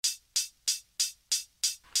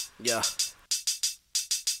Yeah.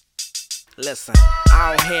 Listen,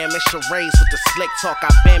 I don't hear Miss charades with the slick talk. I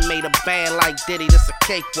been made a band like Diddy, this a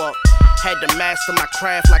cakewalk. Had to master my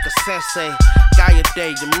craft like a sensei.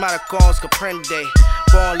 Gallaudet, your maracons comprende.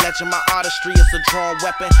 Born legend, my artistry is a drawn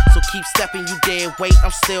weapon. So keep stepping, you dead weight,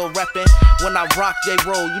 I'm still reppin'. When I rock, they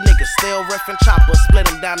roll, you niggas still riffin'. Chopper, split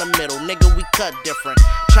them down the middle, nigga, we cut different.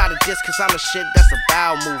 Try to diss cause I'm a shit, that's a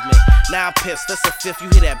bowel movement. Now I'm pissed, that's a fifth, you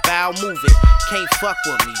hear that bowel move it. Can't fuck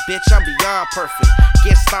with me, bitch, I'm beyond perfect.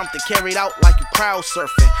 Get something carried out like you crowd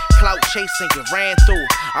surfing. Clout chasing, get ran through.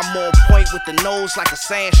 I'm on point with the nose like a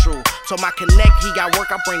sand shrew. So my connect, he got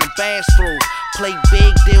work, I bring the bands through. Play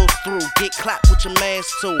big deals through, get clapped with your mans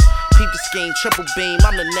too. Peep the scheme, triple beam,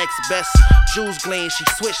 I'm the next best. Jules gleam, she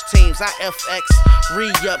switched teams, I FX.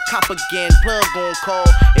 Re-up, cop again, plug on call.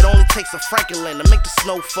 It only takes a Franklin to make the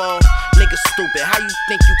snow fall. Nigga stupid, how you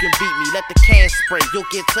think you can beat me? Let the can spray, you'll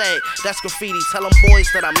get tagged. That's graffiti, tell them boys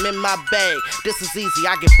that I'm in my bag. This is easy,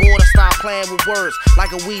 I get bored and start playing with words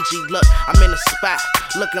like a Ouija. Look, I'm in the spot,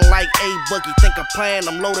 looking like a boogie. Think I'm playing,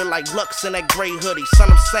 I'm loaded like Lux in that gray hoodie. Son,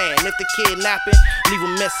 I'm saying, if the kid napping, leave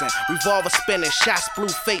him missing. Revolver spinning, shots blue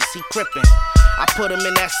face, he crippin'. I put him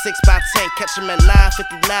in that 6x10, catch him at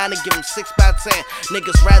 9:59 and give him 6x10.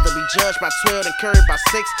 Niggas rather be judged by 12 than curried by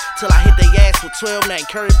 6. Till I hit they ass with 12 and ain't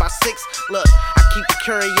curried by 6. Look, I keep the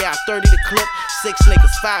curry, yeah, 30 the clip. 6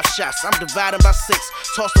 niggas, 5 shots, I'm dividing by 6.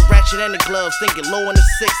 Toss the ratchet and the gloves, thinking low in the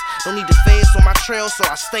 6. Don't need the feds on my trail, so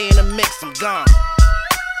I stay in the mix, I'm gone.